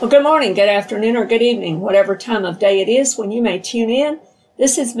Well, good morning, good afternoon, or good evening, whatever time of day it is when you may tune in.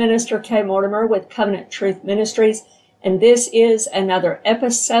 This is Minister Kay Mortimer with Covenant Truth Ministries, and this is another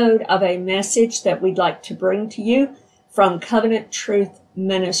episode of a message that we'd like to bring to you from Covenant Truth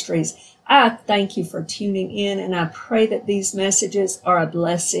Ministries. I thank you for tuning in, and I pray that these messages are a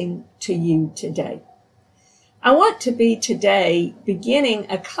blessing to you today. I want to be today beginning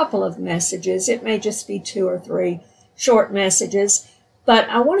a couple of messages. It may just be 2 or 3 short messages, but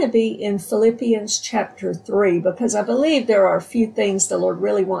I want to be in Philippians chapter 3 because I believe there are a few things the Lord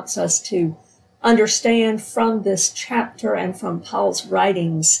really wants us to understand from this chapter and from Paul's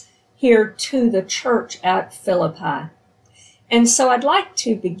writings here to the church at Philippi. And so I'd like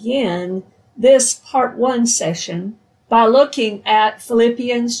to begin this part 1 session by looking at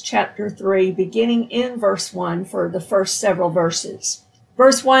Philippians chapter 3, beginning in verse 1 for the first several verses.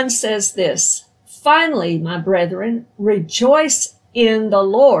 Verse 1 says this, "Finally, my brethren, rejoice in the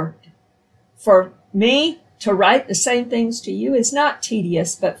Lord. For me to write the same things to you is not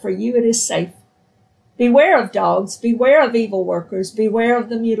tedious, but for you it is safe. Beware of dogs, beware of evil workers, beware of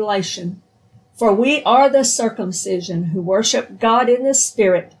the mutilation. For we are the circumcision who worship God in the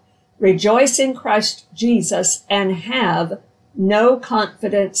Spirit, rejoice in Christ Jesus, and have no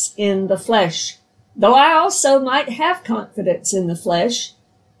confidence in the flesh. Though I also might have confidence in the flesh,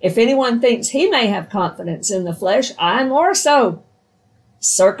 if anyone thinks he may have confidence in the flesh, I more so.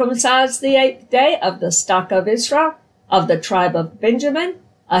 Circumcised the 8th day, of the stock of Israel, of the tribe of Benjamin,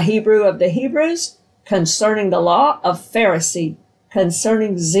 a Hebrew of the Hebrews, concerning the law, of Pharisee,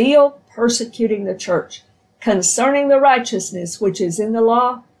 concerning zeal, persecuting the church, concerning the righteousness which is in the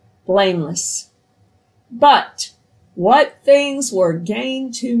law, blameless. But what things were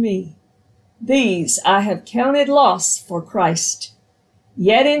gain to me, these I have counted loss for Christ.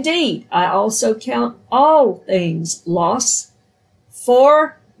 Yet indeed I also count all things loss,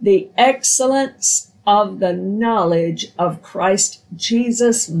 for the excellence of the knowledge of Christ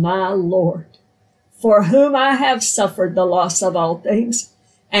Jesus my Lord, for whom I have suffered the loss of all things,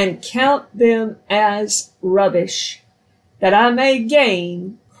 and count them as rubbish, that I may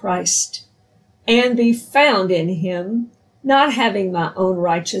gain Christ, and be found in him, not having my own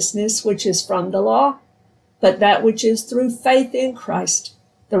righteousness which is from the law, but that which is through faith in Christ,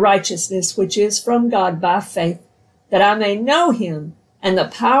 the righteousness which is from God by faith, that I may know him and the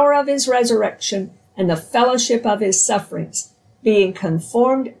power of his resurrection and the fellowship of his sufferings, being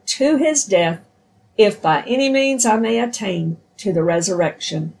conformed to his death, if by any means I may attain to the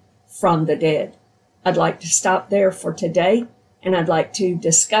resurrection from the dead." I'd like to stop there for today, and I'd like to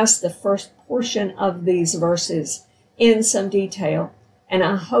discuss the first portion of these verses in some detail, and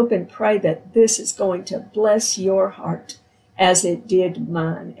I hope and pray that this is going to bless your heart as it did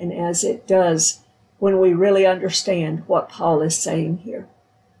mine and as it does when we really understand what Paul is saying here.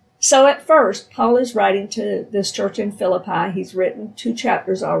 So at first, Paul is writing to this church in Philippi. He's written 2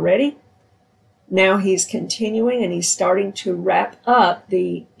 chapters already. Now he's continuing and he's starting to wrap up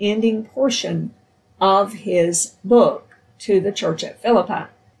the ending portion of his book to the church at Philippi.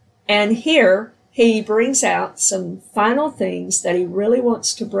 And here he brings out some final things that he really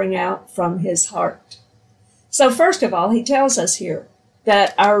wants to bring out from his heart. So first of all, he tells us here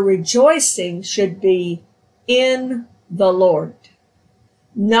that our rejoicing should be in the Lord,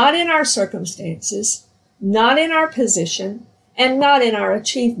 not in our circumstances, not in our position, and not in our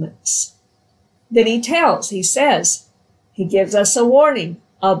achievements. Then he says, he gives us a warning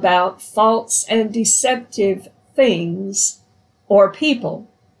about false and deceptive things or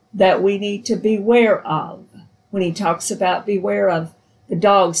people that we need to beware of. When he talks about beware of the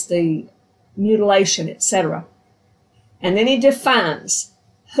dogs, the mutilation, etc. And then he defines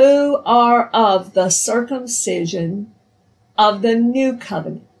who are of the circumcision of the new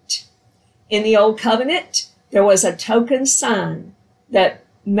covenant. In the old covenant, there was a token sign that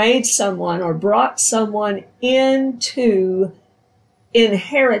made someone or brought someone into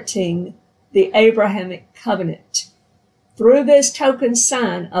inheriting the Abrahamic covenant. Through this token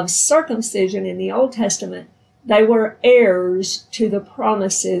sign of circumcision in the Old Testament, they were heirs to the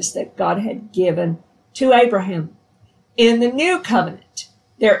promises that God had given to Abraham. In the new covenant,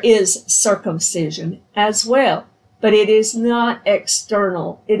 there is circumcision as well, but it is not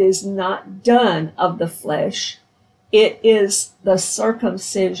external. It is not done of the flesh. It is the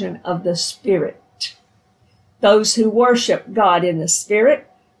circumcision of the Spirit. Those who worship God in the Spirit,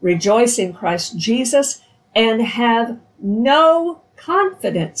 rejoice in Christ Jesus, and have no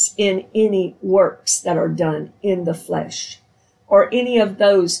confidence in any works that are done in the flesh, or any of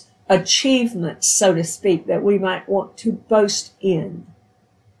those achievements, so to speak, that we might want to boast in.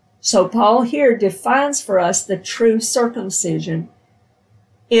 So Paul here defines for us the true circumcision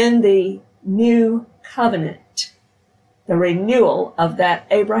in the new covenant, the renewal of that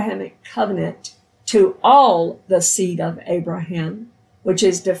Abrahamic covenant to all the seed of Abraham, which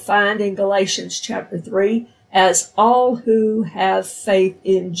is defined in Galatians chapter 3 as all who have faith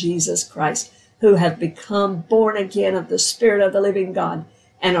in Jesus Christ, who have become born again of the Spirit of the living God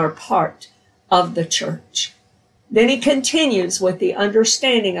and are part of the church. Then he continues with the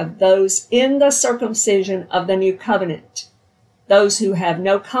understanding of those in the circumcision of the new covenant, those who have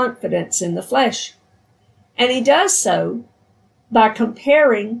no confidence in the flesh. And he does so by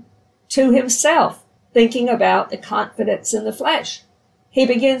comparing to himself, thinking about the confidence in the flesh. He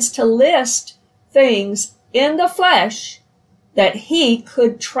begins to list things in the flesh that he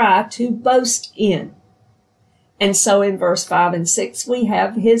could try to boast in. And so in verse 5 and 6, we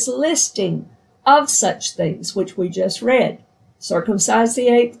have his listing of such things, which we just read. Circumcised the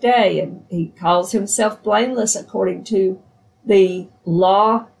 8th day, and he calls himself blameless according to the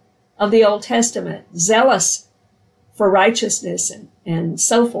law of the Old Testament, zealous for righteousness, and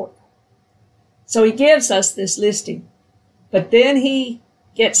so forth. So he gives us this listing. But then he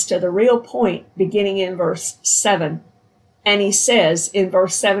gets to the real point beginning in verse 7. And he says in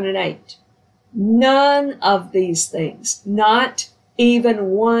verse 7 and 8, none of these things, not even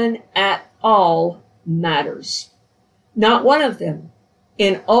one at all, matters. Not one of them.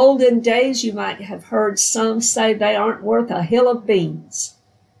 In olden days, you might have heard some say they aren't worth a hill of beans.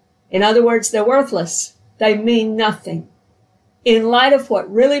 In other words, they're worthless. They mean nothing. In light of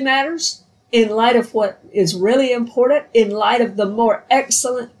what really matters, in light of what is really important, in light of the more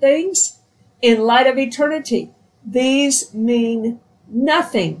excellent things, in light of eternity, these mean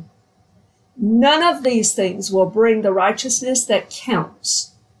nothing. None of these things will bring the righteousness that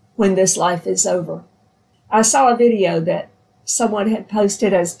counts when this life is over. I saw a video that someone had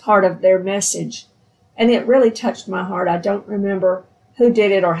posted as part of their message, and it really touched my heart. I don't remember who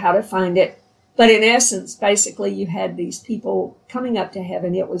did it or how to find it, but in essence, basically, you had these people coming up to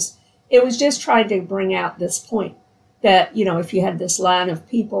heaven. It was just trying to bring out this point that, you know, if you had this line of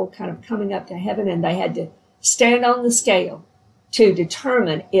people kind of coming up to heaven and they had to stand on the scale to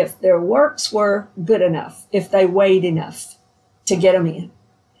determine if their works were good enough, if they weighed enough to get them in.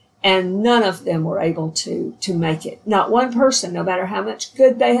 And none of them were able to make it. Not one person, no matter how much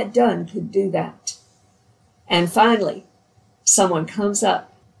good they had done, could do that. And finally, someone comes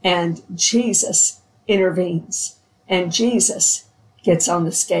up and Jesus intervenes. And Jesus gets on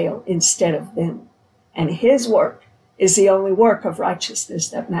the scale instead of them. And his work is the only work of righteousness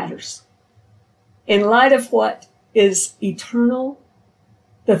that matters. In light of what is eternal,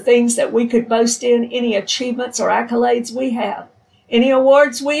 the things that we could boast in, any achievements or accolades we have, any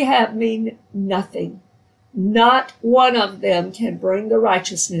awards we have mean nothing. Not one of them can bring the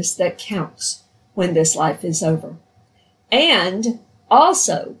righteousness that counts when this life is over. And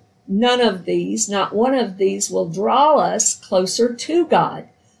also, none of these, not one of these, will draw us closer to God,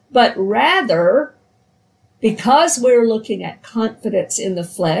 but rather, because we're looking at confidence in the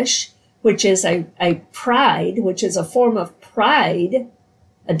flesh, which is a pride, which is a form of pride,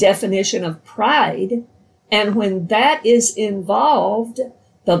 a definition of pride, and when that is involved,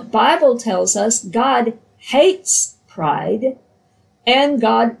 the Bible tells us God hates pride and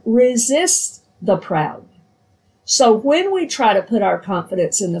God resists the proud. So when we try to put our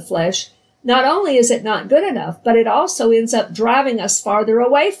confidence in the flesh, not only is it not good enough, but it also ends up driving us farther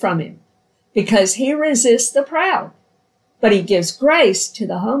away from him because he resists the proud, but he gives grace to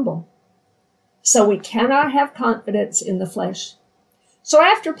the humble. So we cannot have confidence in the flesh. So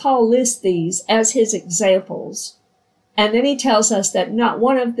after Paul lists these as his examples, and then he tells us that not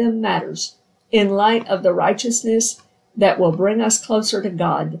one of them matters in light of the righteousness that will bring us closer to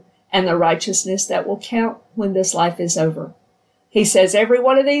God and the righteousness that will count when this life is over. He says every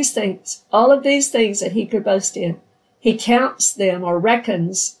one of these things, all of these things that he could boast in, he counts them or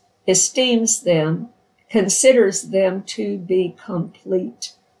reckons, esteems them, considers them to be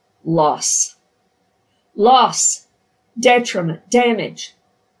complete loss. Loss, detriment, damage.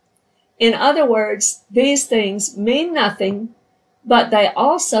 In other words, these things mean nothing, but they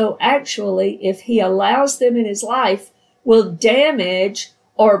also actually, if he allows them in his life, will damage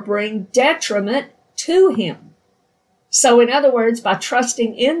or bring detriment to him. So in other words, by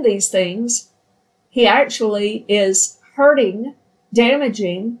trusting in these things, he actually is hurting,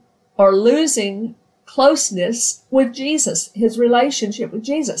 damaging, or losing closeness with Jesus, his relationship with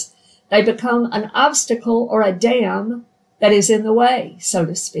Jesus. They become an obstacle or a dam that is in the way, so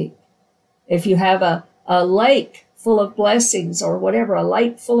to speak. If you have a lake full of blessings or whatever, a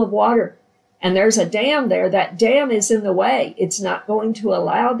lake full of water, and there's a dam there, that dam is in the way. It's not going to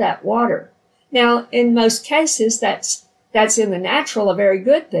allow that water. Now, in most cases, that's That's in the natural a very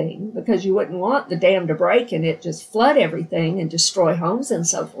good thing, because you wouldn't want the dam to break and it just flood everything and destroy homes and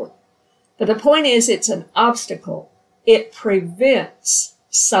so forth. But the point is, it's an obstacle. It prevents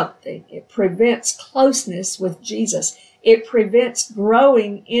something. It prevents closeness with Jesus. It prevents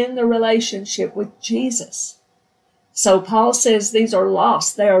growing in the relationship with Jesus. So Paul says these are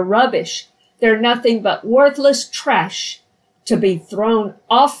lost. They are rubbish. They're nothing but worthless trash to be thrown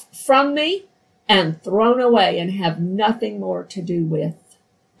off from me and thrown away and have nothing more to do with.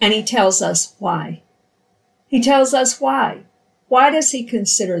 And he tells us why. He tells us why. Why does he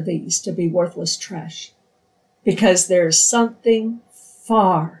consider these to be worthless trash? Because there's something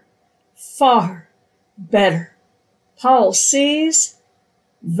far, far better. Paul sees,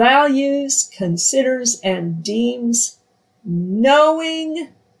 values, considers, and deems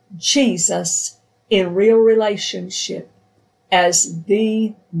knowing Jesus in real relationship as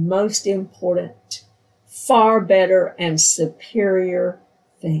the most important, far better, and superior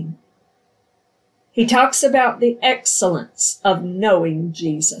thing. He talks about the excellence of knowing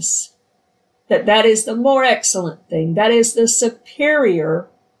Jesus, that is the more excellent thing, that is the superior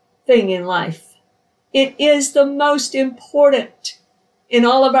thing in life. It is the most important in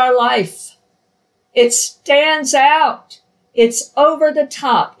all of our life. It stands out. It's over the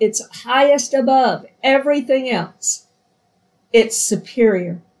top. It's highest above everything else. It's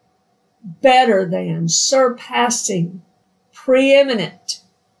superior, better than, surpassing, preeminent,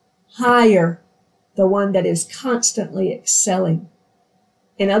 higher, the one that is constantly excelling.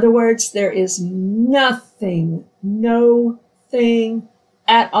 In other words, there is nothing, no thing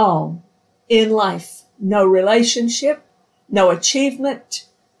at all in life, no relationship, no achievement,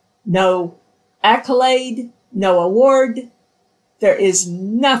 no accolade, no award. There is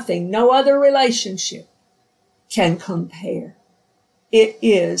nothing, no other relationship can compare. It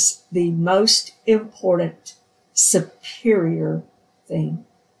is the most important, superior thing.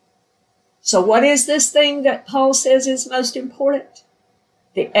 So what is this thing that Paul says is most important?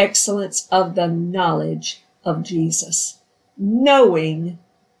 The excellence of the knowledge of Jesus. Knowing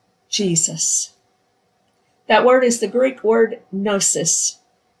Jesus. That word is the Greek word gnosis.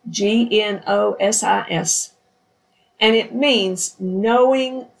 Gnosis. And it means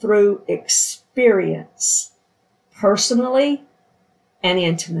knowing through experience, personally and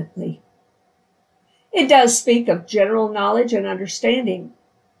intimately. It does speak of general knowledge and understanding,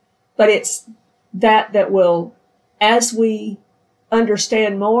 but it's that will, as we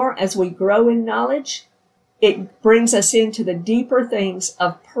understand more, as we grow in knowledge, it brings us into the deeper things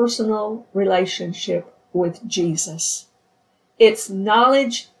of personal relationship with Jesus. It's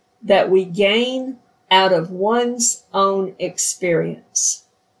knowledge that we gain out of one's own experience.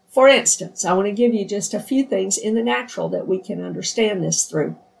 For instance, I want to give you just a few things in the natural that we can understand this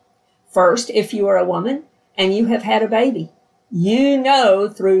through. First, if you are a woman and you have had a baby, you know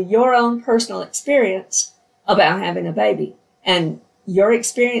through your own personal experience about having a baby. And your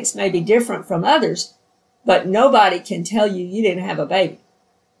experience may be different from others, but nobody can tell you you didn't have a baby.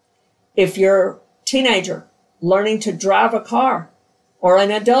 If you're a teenager learning to drive a car or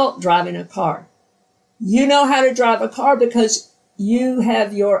an adult driving a car, you know how to drive a car because you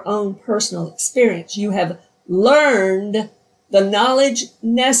have your own personal experience. You have learned the knowledge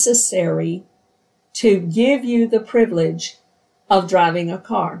necessary to give you the privilege of driving a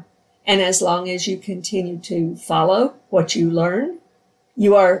car. And as long as you continue to follow what you learned,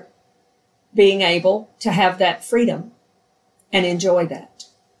 you are being able to have that freedom and enjoy that.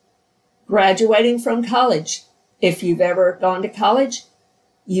 Graduating from college. If you've ever gone to college,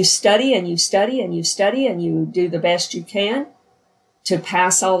 you study and you study and you study and you do the best you can to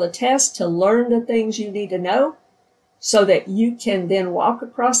pass all the tests, to learn the things you need to know so that you can then walk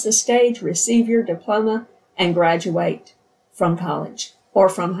across the stage, receive your diploma, and graduate from college or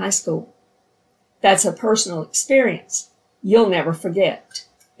from high school. That's a personal experience you'll never forget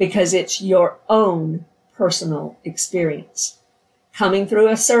because it's your own personal experience. Coming through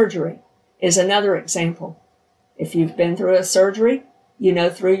a surgery is another example. If you've been through a surgery, you know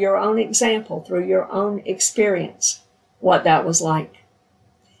through your own example, through your own experience, what that was like.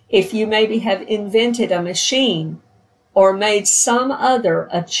 If you maybe have invented a machine or made some other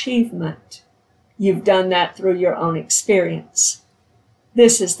achievement, you've done that through your own experience.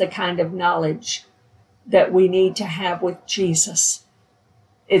 This is the kind of knowledge that we need to have with Jesus.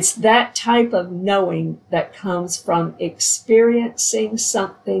 It's that type of knowing that comes from experiencing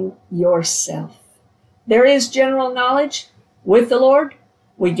something yourself. There is general knowledge with the Lord.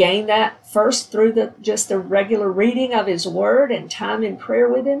 We gain that first through just the regular reading of His Word and time in prayer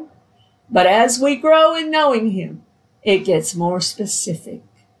with Him. But as we grow in knowing Him, it gets more specific,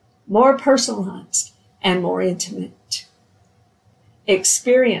 more personalized, and more intimate.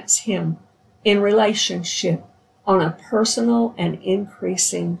 experience him in relationship on a personal and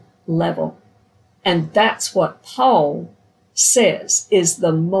increasing level. And that's what Paul says is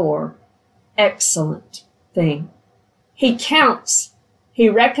the more excellent thing. He counts, he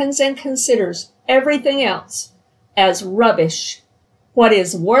reckons and considers everything else as rubbish, what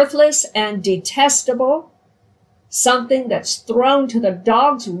is worthless and detestable, something that's thrown to the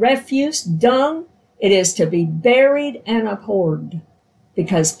dogs, refuse, dung. It is to be buried and abhorred,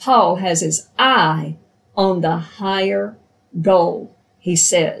 because Paul has his eye on the higher goal. He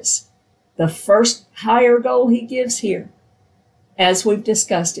says the first higher goal he gives here, as we've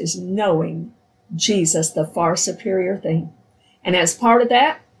discussed, is knowing Jesus, the far superior thing. And as part of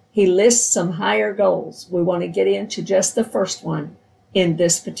that, he lists some higher goals. We want to get into just the first one in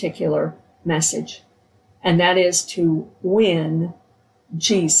this particular message, and that is to win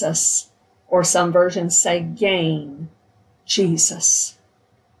Jesus, or some versions say gain Jesus.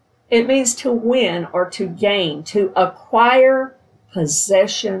 It means to win or to gain, to acquire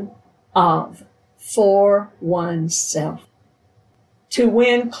possession of for oneself. To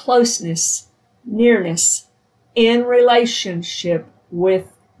win closeness, nearness in relationship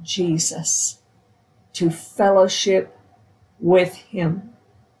with Jesus. To fellowship with him.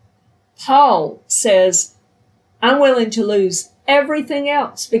 Paul says, I'm willing to lose everything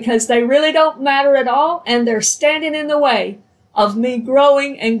else because they really don't matter at all, and they're standing in the way of me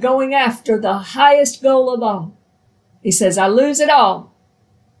growing and going after the highest goal of all. He says, I lose it all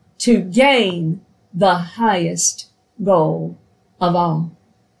to gain the highest goal of all.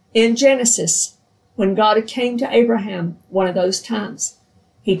 In Genesis, when God came to Abraham one of those times,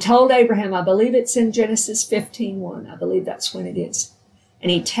 he told Abraham, I believe it's in Genesis 15:1, I believe that's when it is. And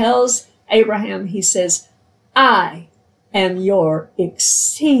he tells Abraham, he says, I am your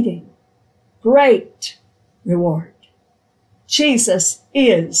exceeding great reward. Jesus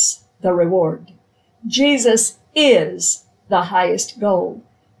is the reward. Jesus is the highest goal.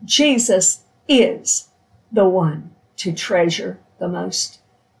 Jesus is the one to treasure the most,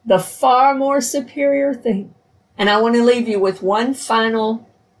 the far more superior thing. And I want to leave you with one final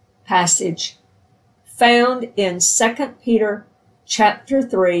passage found in 2 Peter chapter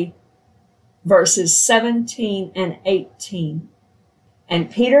 3, verses 17 and 18.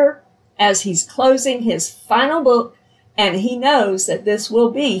 And Peter, as he's closing his final book, and he knows that this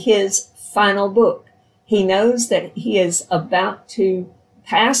will be his final book. He knows that he is about to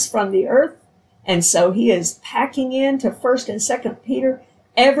pass from the earth, and so he is packing into 1st and 2nd Peter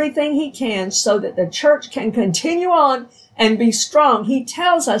everything he can so that the church can continue on and be strong. He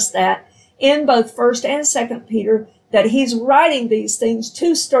tells us that in both 1st and 2nd Peter, that he's writing these things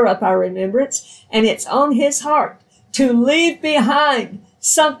to stir up our remembrance, and it's on his heart to leave behind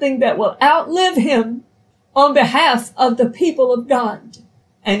something that will outlive him on behalf of the people of God.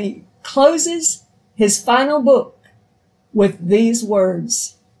 And he closes his final book with these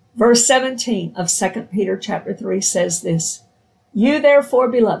words. Verse 17 of 2 Peter chapter 3 says this, You therefore,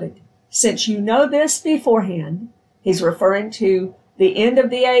 beloved, since you know this beforehand, he's referring to the end of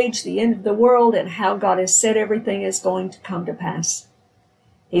the age, the end of the world, and how God has said everything is going to come to pass.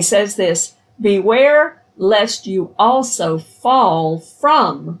 He says this, Beware lest you also fall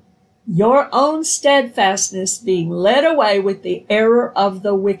from your own steadfastness, being led away with the error of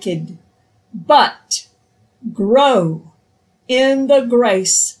the wicked, but grow in the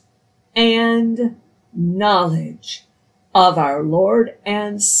grace and knowledge of our Lord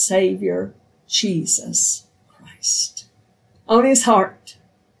and Savior, Jesus Christ. On his heart,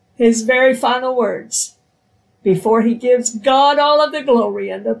 his very final words, before he gives God all of the glory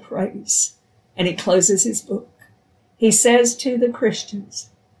and the praise, and he closes his book. He says to the Christians,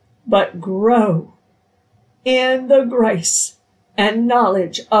 but grow in the grace and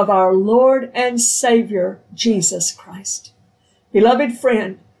knowledge of our Lord and Savior, Jesus Christ. Beloved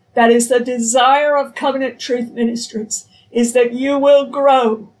friend, that is the desire of Covenant Truth Ministries, is that you will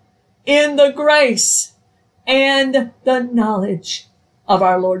grow in the grace and the knowledge of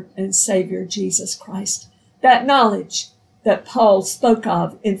our Lord and Savior, Jesus Christ. That knowledge that Paul spoke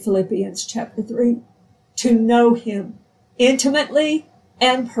of in Philippians chapter 3, to know him intimately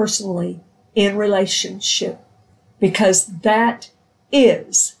and personally in relationship, because that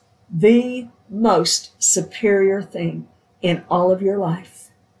is the most superior thing in all of your life.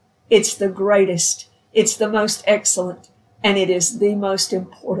 It's the greatest, it's the most excellent, and it is the most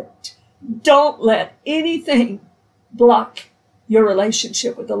important. Don't let anything block your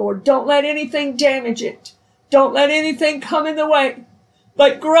relationship with the Lord. Don't let anything damage it. Don't let anything come in the way,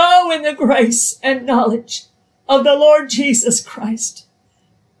 but grow in the grace and knowledge of the Lord Jesus Christ.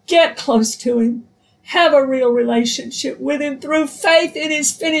 Get close to him. Have a real relationship with him through faith in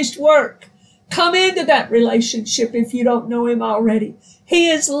his finished work. Come into that relationship if you don't know him already. He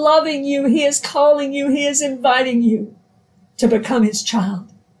is loving you. He is calling you. He is inviting you to become his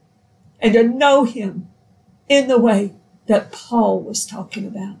child and to know him in the way that Paul was talking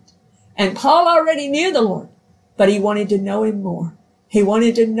about. And Paul already knew the Lord, but he wanted to know him more. He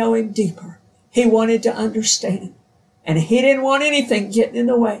wanted to know him deeper. He wanted to understand. And he didn't want anything getting in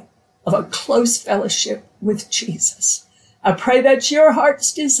the way of a close fellowship with Jesus. I pray that's your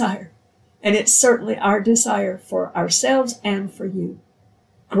heart's desire. And it's certainly our desire for ourselves and for you.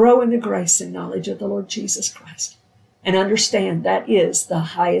 Grow in the grace and knowledge of the Lord Jesus Christ. And understand that is the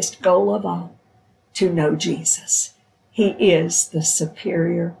highest goal of all, to know Jesus. He is the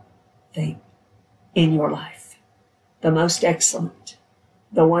superior thing in your life. The most excellent.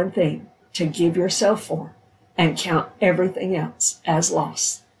 The one thing to give yourself for and count everything else as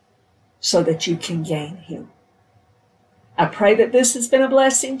loss so that you can gain him. I pray that this has been a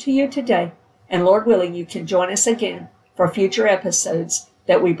blessing to you today. And Lord willing, you can join us again for future episodes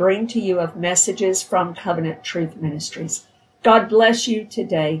that we bring to you of messages from Covenant Truth Ministries. God bless you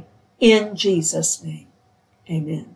today in Jesus' name. Amen.